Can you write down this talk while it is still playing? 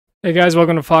Hey guys,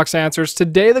 welcome to Fox Answers.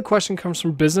 Today the question comes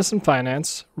from business and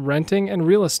finance, renting and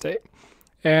real estate.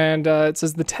 And it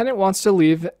says the tenant wants to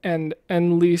leave and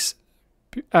end lease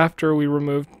after we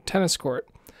removed tennis court.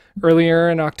 Earlier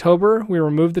in October, we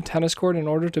removed the tennis court in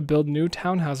order to build new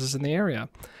townhouses in the area.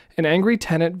 An angry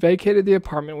tenant vacated the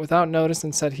apartment without notice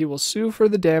and said he will sue for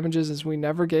the damages as we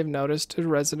never gave notice to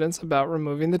residents about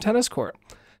removing the tennis court.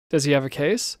 Does he have a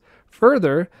case?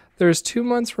 Further, there is 2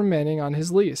 months remaining on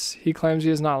his lease. He claims he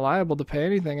is not liable to pay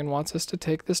anything and wants us to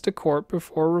take this to court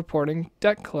before reporting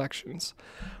debt collections.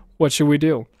 What should we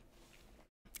do?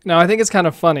 Now, I think it's kind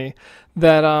of funny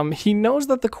that he knows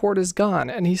that the court is gone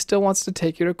and he still wants to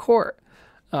take you to court.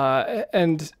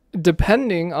 And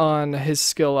depending on his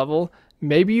skill level,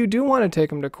 maybe you do want to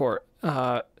take him to court.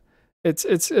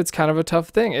 It's kind of a tough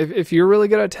thing. If you're really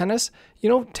good at tennis,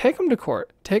 take him to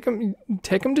court, take him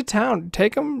to town,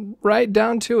 take him right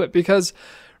down to it, because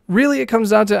really it comes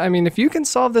down to, if you can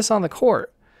solve this on the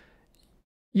court,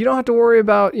 you don't have to worry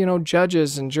about,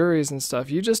 judges and juries and stuff.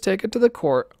 You just take it to the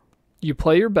court, you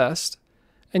play your best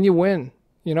and you win,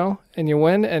 and you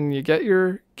win and you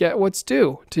get what's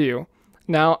due to you.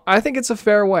 Now, I think it's a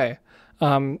fair way.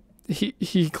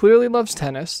 He clearly loves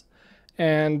tennis,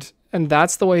 and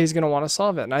that's the way he's going to want to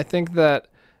solve it. And I think that,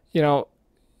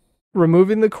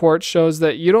 removing the court shows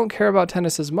that you don't care about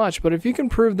tennis as much. But if you can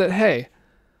prove that, hey,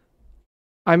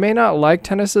 I may not like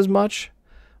tennis as much,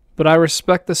 but I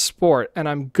respect the sport and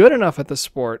I'm good enough at the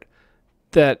sport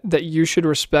that you should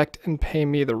respect and pay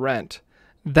me the rent,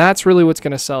 that's really what's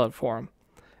going to sell it for him.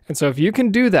 And so if you can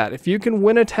do that, if you can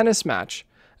win a tennis match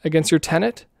against your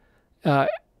tenant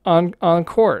on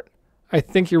court, I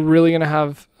think you're really going to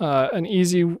have an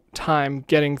easy time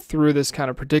getting through this kind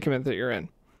of predicament that you're in.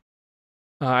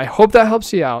 I hope that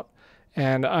helps you out,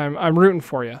 and I'm rooting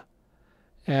for you.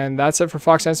 And that's it for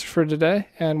Fox Answers for today,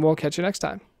 and we'll catch you next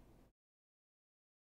time.